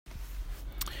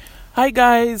Hi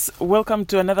guys, welcome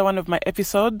to another one of my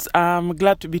episodes. I'm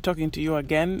glad to be talking to you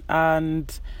again,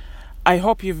 and I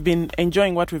hope you've been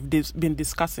enjoying what we've been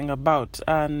discussing about.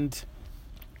 And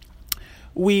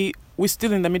we're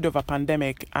still in the middle of a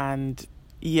pandemic, and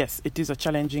yes, it is a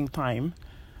challenging time,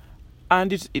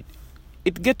 and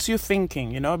it gets you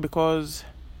thinking, because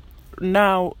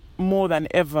now more than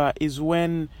ever is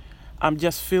when I'm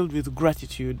just filled with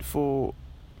gratitude for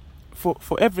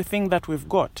everything that we've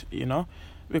got,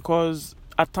 because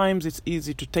at times it's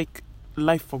easy to take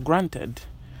life for granted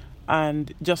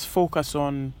and just focus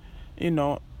on,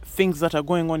 things that are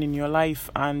going on in your life,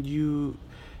 and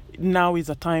now is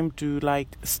a time to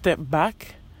step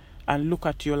back and look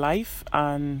at your life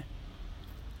and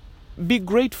be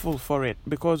grateful for it,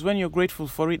 because when you're grateful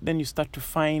for it, then you start to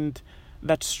find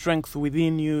that strength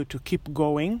within you to keep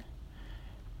going.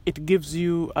 It gives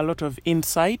you a lot of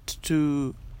insight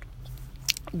to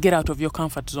get out of your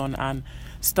comfort zone and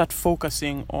start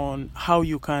focusing on how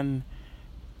you can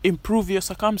improve your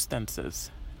circumstances.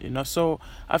 So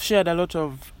I've shared a lot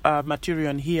of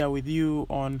material here with you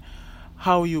on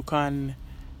how you can,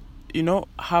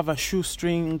 have a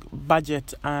shoestring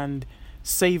budget and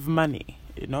save money,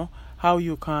 how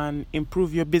you can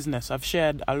improve your business. I've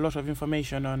shared a lot of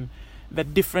information on the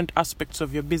different aspects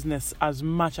of your business, as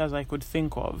much as I could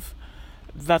think of,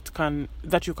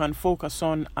 that you can focus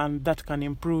on and that can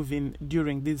improve in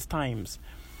during these times.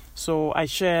 So I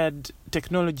shared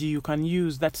technology you can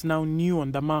use that's now new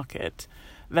on the market,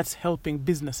 that's helping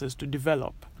businesses to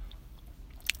develop.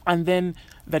 And then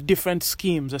the different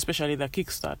schemes, especially the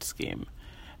Kickstart scheme,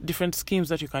 different schemes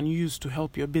that you can use to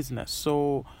help your business.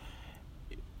 So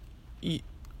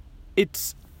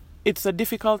it's a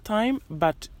difficult time,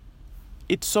 but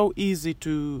it's so easy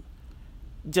to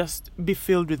just be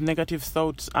filled with negative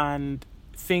thoughts and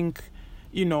think,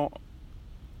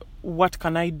 what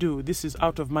can I do? This is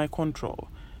out of my control.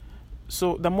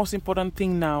 So the most important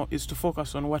thing now is to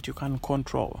focus on what you can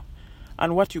control.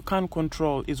 And what you can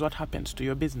control is what happens to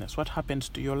your business, what happens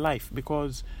to your life,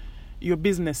 because your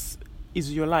business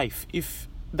is your life, if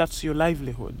that's your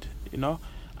livelihood,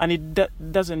 and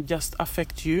it doesn't just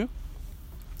affect you,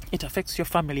 it affects your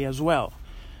family as well.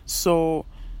 So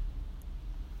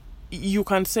you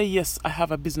can say, yes, I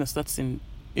have a business that's in,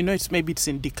 it's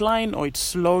in decline or it's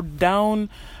slowed down,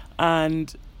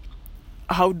 and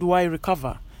how do I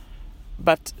recover?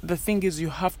 But the thing is, you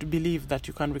have to believe that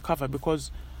you can recover,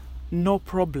 because no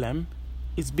problem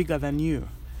is bigger than you.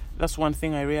 That's one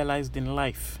thing I realized in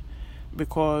life,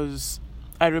 because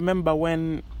I remember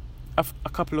when a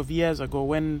couple of years ago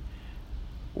when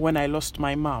I lost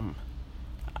my mom,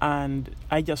 and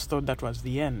I just thought that was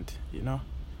the end,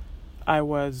 I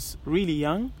was really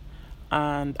young,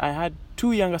 and I had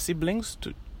two younger siblings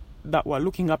that were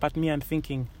looking up at me and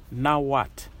thinking, now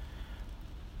what?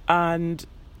 And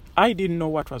I didn't know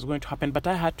what was going to happen, but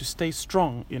I had to stay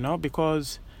strong,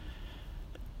 because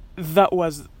that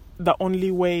was the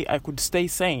only way I could stay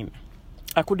sane.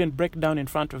 I couldn't break down in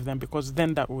front of them, because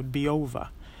then that would be over.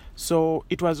 So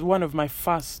it was one of my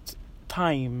first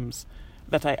times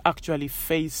that I actually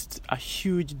faced a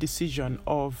huge decision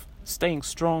of staying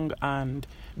strong and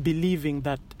believing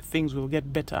that things will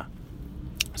get better.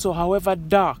 So however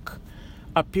dark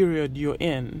a period you're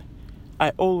in, I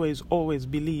always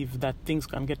believe that things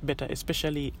can get better,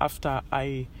 especially after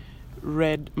I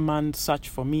read Man's Search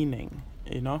for Meaning.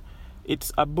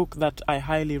 It's a book that I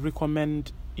highly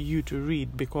recommend you to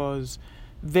read, because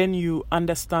then you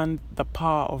understand the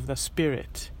power of the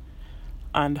spirit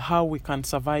and how we can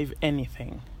survive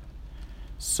anything.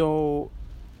 So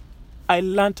I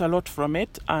learned a lot from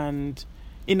it, and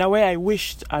in a way I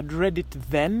wished I'd read it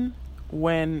then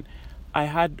when I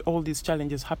had all these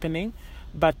challenges happening.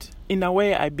 But in a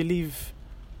way I believe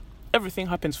everything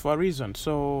happens for a reason.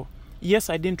 So yes,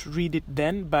 I didn't read it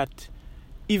then, but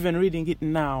even reading it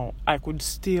now, I could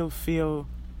still feel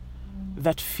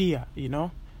that fear,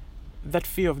 that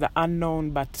fear of the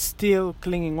unknown, but still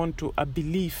clinging on to a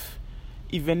belief,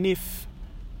 even if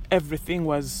everything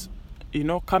was,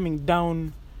 coming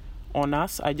down on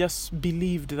us. I just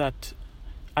believed that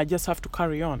I just have to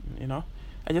carry on,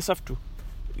 I just have to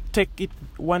take it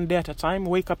one day at a time,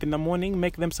 wake up in the morning,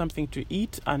 make them something to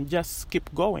eat, and just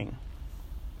keep going.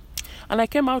 And I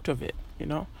came out of it,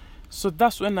 So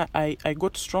that's when I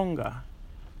got stronger.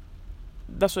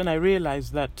 That's when I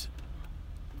realized that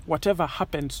whatever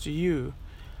happens to you,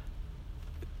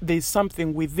 there's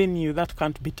something within you that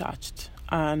can't be touched.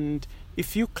 And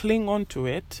if you cling on to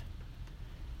it,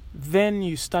 then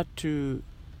you start to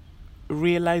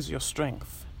realize your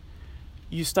strength.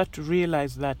 You start to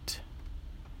realize that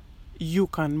you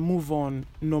can move on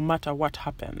no matter what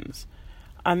happens.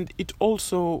 And it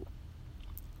also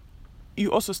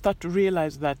you also start to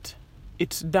realize that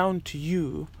it's down to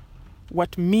you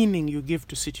what meaning you give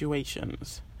to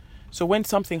situations. So when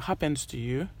something happens to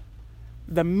you,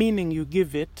 the meaning you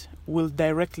give it will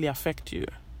directly affect you.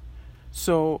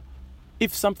 So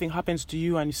if something happens to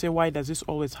you and you say, why does this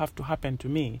always have to happen to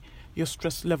me? Your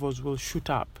stress levels will shoot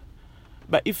up.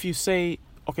 But if you say,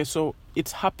 okay, so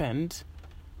it's happened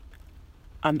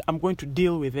and I'm going to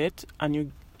deal with it,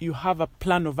 and you have a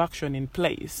plan of action in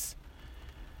place,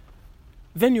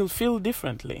 then you'll feel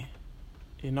differently,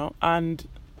 And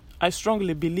I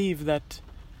strongly believe that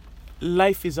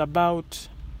life is about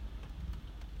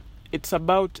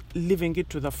living it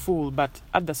to the full, but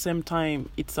at the same time,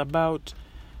 it's about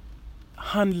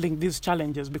handling these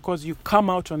challenges, because you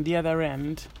come out on the other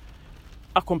end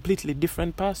a completely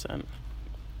different person.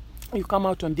 You come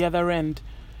out on the other end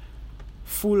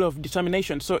full of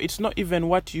determination. So it's not even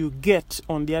what you get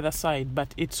on the other side,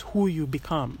 but it's who you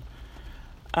become.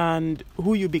 And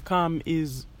who you become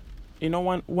is,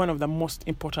 one of the most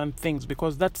important things,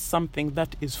 because that's something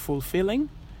that is fulfilling.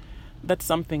 That's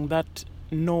something that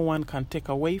no one can take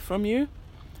away from you.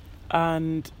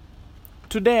 And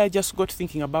today I just got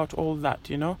thinking about all that,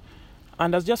 and I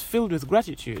was just filled with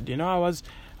gratitude. I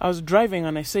was driving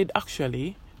and I said,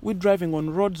 actually, we're driving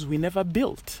on roads we never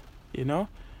built,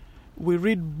 We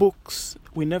read books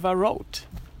we never wrote,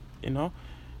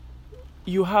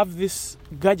 You have this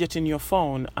gadget in your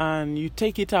phone and you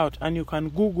take it out and you can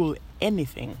Google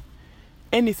anything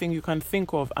you can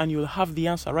think of, and you'll have the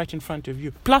answer right in front of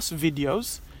you, plus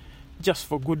videos, just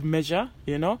for good measure,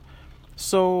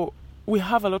 So we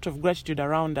have a lot of gratitude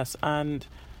around us, and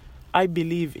I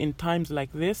believe in times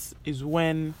like this is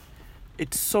when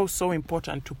it's so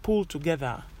important to pull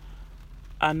together,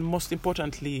 and most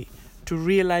importantly, to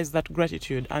realize that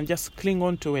gratitude and just cling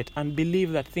on to it and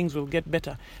believe that things will get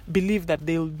better. Believe that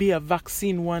there will be a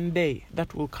vaccine one day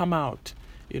that will come out,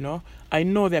 I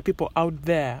know there are people out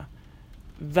there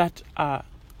that are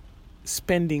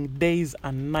spending days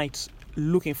and nights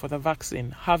looking for the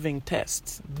vaccine, having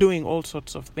tests, doing all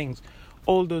sorts of things,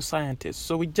 all those scientists.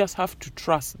 So we just have to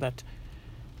trust that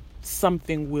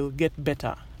something will get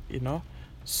better,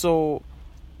 So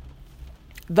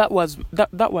that was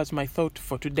my thought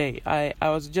for today. I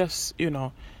was just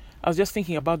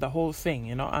thinking about the whole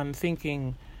thing, and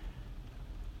thinking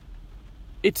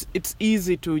it's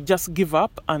easy to just give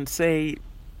up and say,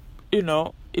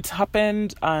 it's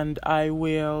happened and I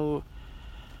will,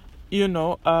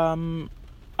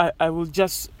 I will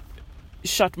just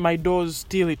shut my doors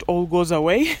till it all goes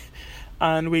away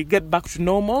and we get back to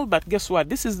normal. But guess what?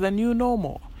 This is the new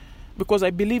normal, because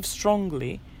I believe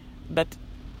strongly that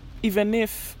even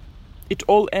if it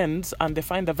all ends and they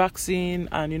find the vaccine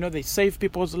and, they save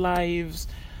people's lives,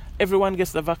 everyone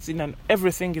gets the vaccine and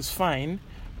everything is fine,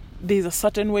 there's a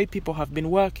certain way people have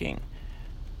been working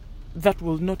that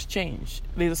will not change.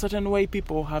 There's a certain way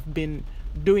people have been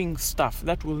doing stuff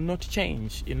that will not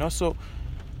change, So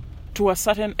to a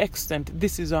certain extent,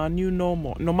 this is our new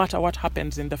normal, no matter what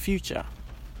happens in the future.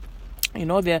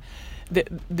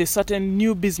 There's certain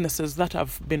new businesses that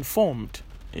have been formed,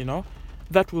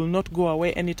 that will not go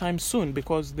away anytime soon,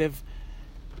 because they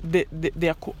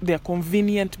are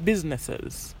convenient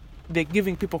businesses. They're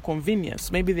giving people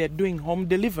convenience. Maybe they're doing home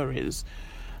deliveries.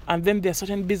 And then there are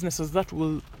certain businesses that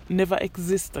will never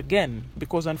exist again,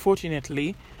 because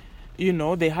unfortunately,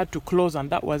 they had to close and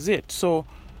that was it. So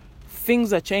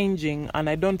things are changing, and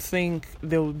I don't think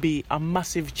there will be a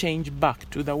massive change back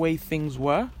to the way things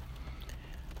were.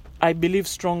 I believe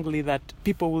strongly that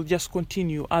people will just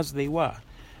continue as they were.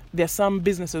 There are some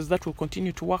businesses that will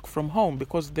continue to work from home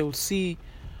because they will see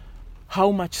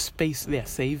how much space they are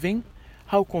saving,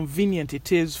 how convenient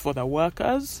it is for the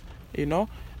workers.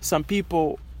 Some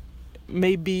people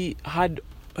maybe had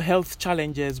health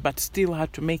challenges but still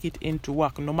had to make it into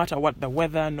work, no matter what the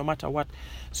weather, no matter what.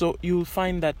 So you'll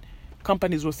find that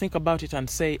companies will think about it and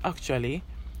say, actually,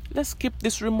 let's keep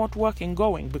this remote working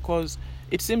going because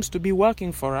it seems to be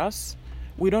working for us.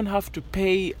 We don't have to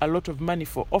pay a lot of money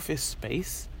for office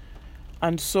space.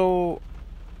 And so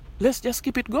let's just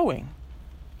keep it going.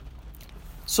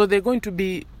 So there are going to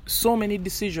be so many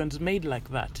decisions made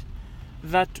like that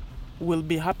will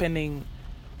be happening,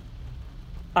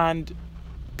 and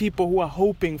people who are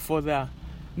hoping for the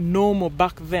normal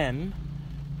back then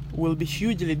will be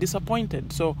hugely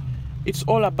disappointed. So it's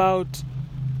all about,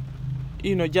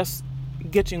 just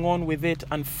getting on with it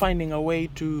and finding a way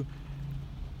to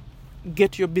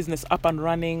get your business up and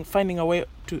running, finding a way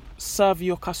to serve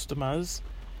your customers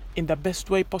in the best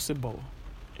way possible.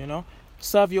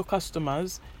 Serve your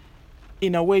customers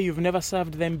in a way you've never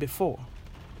served them before.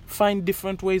 Find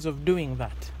different ways of doing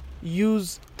that.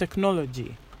 Use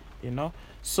technology.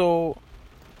 So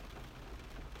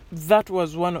that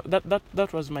was that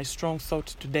was my strong thought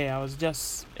today. I was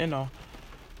just,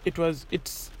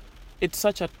 it's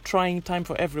such a trying time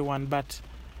for everyone, but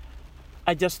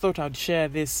I just thought I'd share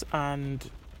this and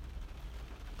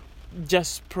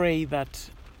just pray that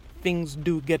things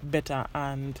do get better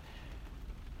and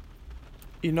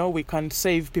we can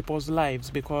save people's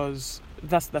lives, because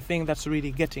that's the thing that's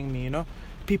really getting me.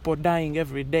 People dying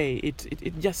every day.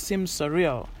 It just seems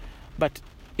surreal, but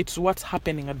it's what's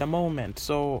happening at the moment.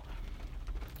 So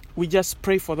we just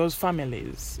pray for those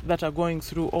families that are going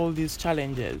through all these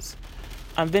challenges,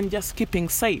 and then just keeping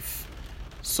safe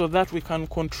so that we can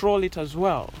control it as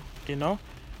well.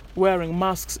 Wearing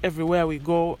masks everywhere we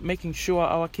go, making sure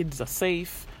our kids are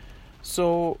safe.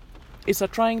 So it's a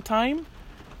trying time,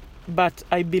 but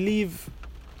I believe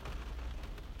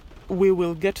we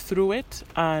will get through it,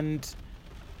 and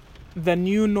the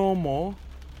new normal,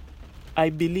 I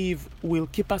believe, will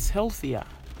keep us healthier.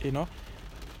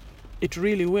 It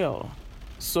really will.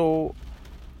 So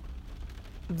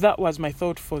that was my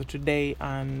thought for today,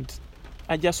 and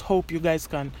I just hope you guys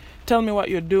can tell me what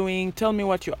you're doing, tell me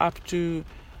what you're up to.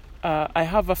 I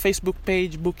have a Facebook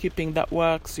page, Bookkeeping That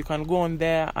Works. You can go on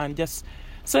there and just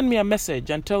send me a message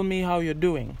and tell me how you're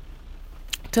doing.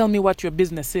 Tell me what your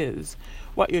business is,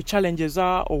 what your challenges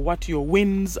are, or what your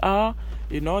wins are.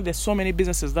 There's so many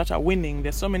businesses that are winning.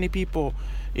 There's so many people,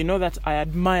 that I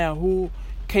admire, who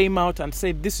came out and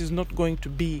said, this is not going to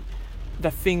be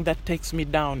the thing that takes me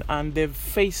down. And they've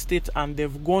faced it and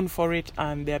they've gone for it,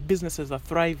 and their businesses are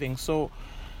thriving. So,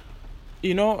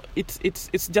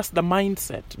 it's just the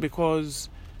mindset, because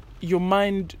your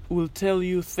mind will tell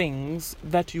you things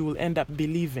that you will end up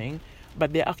believing,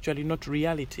 but they're actually not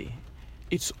reality.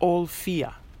 It's all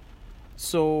fear.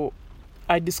 So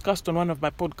I discussed on one of my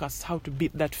podcasts how to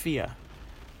beat that fear.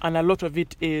 And a lot of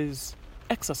it is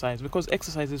exercise, because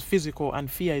exercise is physical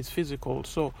and fear is physical.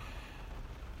 So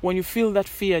when you feel that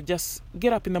fear, just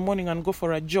get up in the morning and go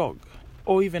for a jog,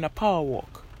 or even a power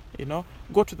walk.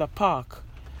 Go to the park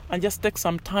and just take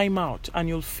some time out, and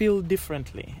you'll feel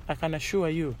differently. I can assure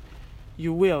you,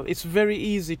 you will. It's very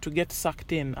easy to get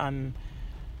sucked in and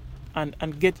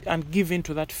give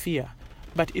into that fear.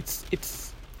 But it's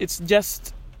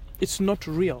not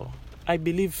real. I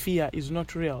believe fear is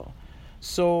not real.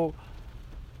 So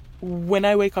when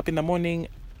I wake up in the morning,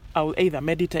 I'll either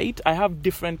meditate. I have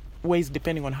different ways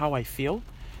depending on how I feel.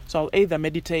 So I'll either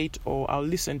meditate, or I'll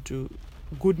listen to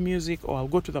good music, or I'll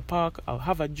go to the park, I'll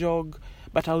have a jog,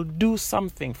 but I'll do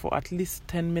something for at least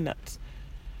 10 minutes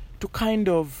to kind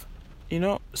of,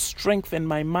 strengthen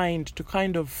my mind, to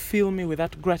kind of fill me with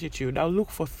that gratitude. I'll look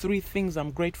for 3 things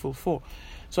I'm grateful for.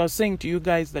 So I was saying to you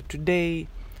guys that today,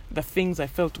 the things I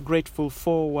felt grateful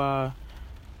for were,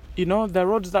 the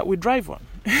roads that we drive on.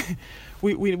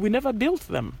 we never built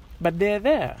them, but they're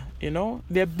there,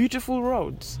 they're beautiful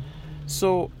roads.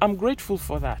 So I'm grateful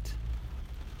for that.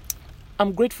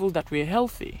 I'm grateful that we're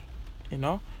healthy,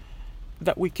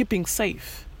 that we're keeping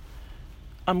safe.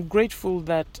 I'm grateful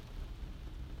that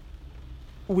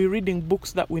we're reading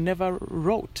books that we never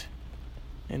wrote,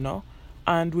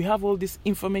 and we have all this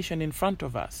information in front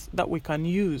of us that we can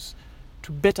use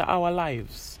to better our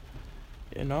lives,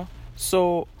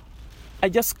 So I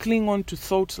just cling on to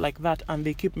thoughts like that, and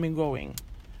they keep me going.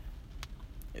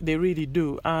 They really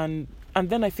do. And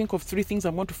then I think of 3 things I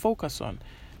want to focus on.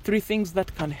 3 things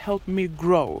that can help me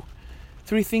grow.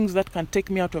 3 things that can take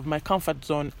me out of my comfort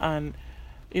zone. And,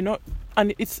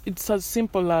 and it's as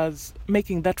simple as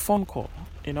making that phone call,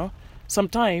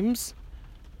 Sometimes,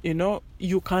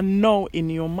 you can know in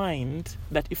your mind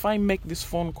that if I make this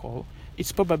phone call,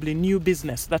 it's probably new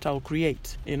business that I'll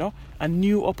create, a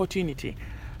new opportunity.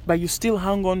 But you still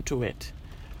hang on to it.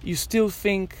 You still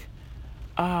think,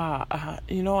 I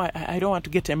don't want to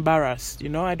get embarrassed,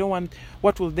 I don't want,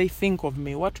 what will they think of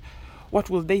me? What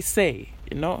will they say,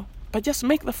 But just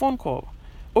make the phone call.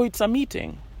 Or it's a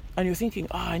meeting, and you're thinking,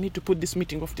 I need to put this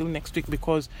meeting off till next week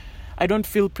because I don't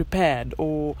feel prepared.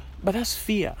 But that's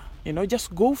fear,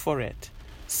 just go for it.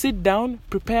 Sit down,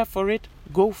 prepare for it,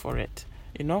 go for it,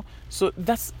 So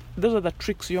those are the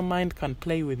tricks your mind can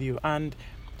play with you. And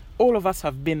all of us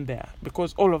have been there,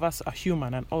 because all of us are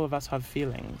human and all of us have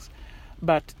feelings.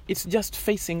 But it's just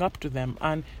facing up to them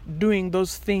and doing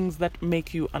those things that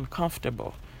make you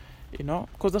uncomfortable,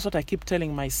 because that's what I keep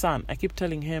telling my son. I keep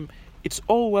telling him, it's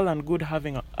all well and good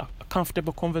having a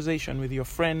comfortable conversation with your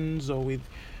friends or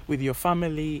with your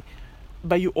family,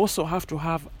 but you also have to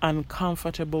have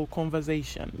uncomfortable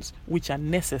conversations, which are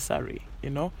necessary,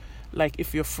 Like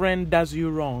if your friend does you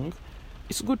wrong,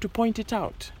 it's good to point it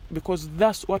out, because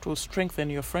that's what will strengthen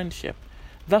your friendship.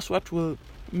 That's what will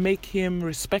make him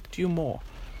respect you more.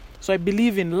 So I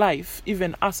believe in life,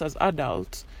 even us as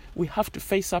adults, we have to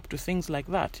face up to things like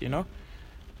that,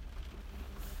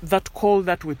 that call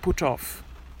that we put off,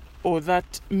 or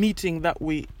that meeting that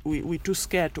we're too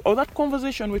scared to, or that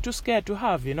conversation we're too scared to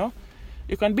have,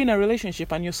 You can be in a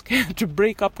relationship and you're scared to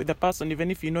break up with the person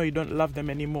even if you know you don't love them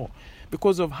anymore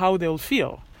because of how they'll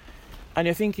feel. And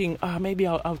you're thinking, maybe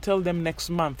I'll tell them next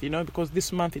month, because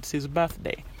this month it's his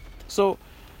birthday. So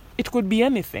it could be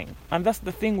anything. And that's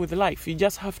the thing with life. You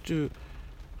just have to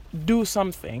do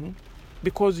something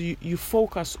because you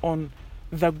focus on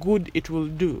the good it will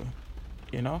do,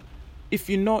 If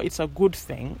you know it's a good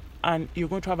thing and you're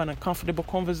going to have an uncomfortable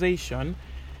conversation,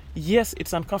 yes,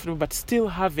 it's uncomfortable, but still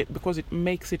have it because it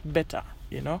makes it better,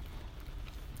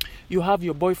 You have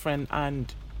your boyfriend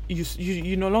and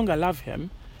you no longer love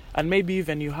him, and maybe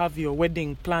even you have your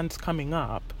wedding plans coming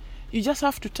up. You just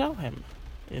have to tell him,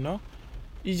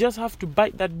 You just have to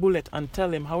bite that bullet and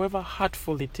tell him, however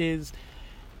hurtful it is,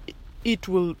 it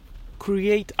will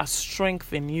create a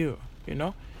strength in you,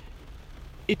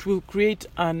 It will create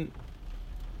an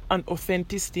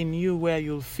authenticity in you where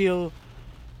you'll feel,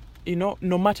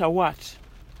 no matter what,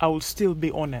 I will still be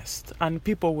honest, and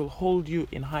people will hold you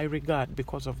in high regard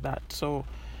because of that. So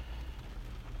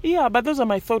yeah, but those are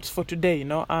my thoughts for today,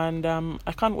 and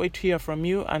I can't wait to hear from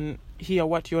you and hear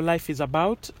what your life is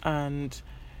about and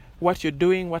what you're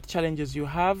doing, what challenges you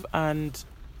have, and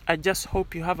I just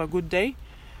hope you have a good day.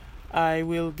 I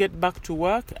will get back to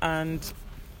work and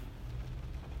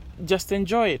just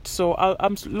enjoy it. So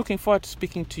I'm looking forward to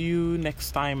speaking to you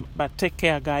next time, but take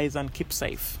care, guys, and keep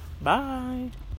safe. Bye.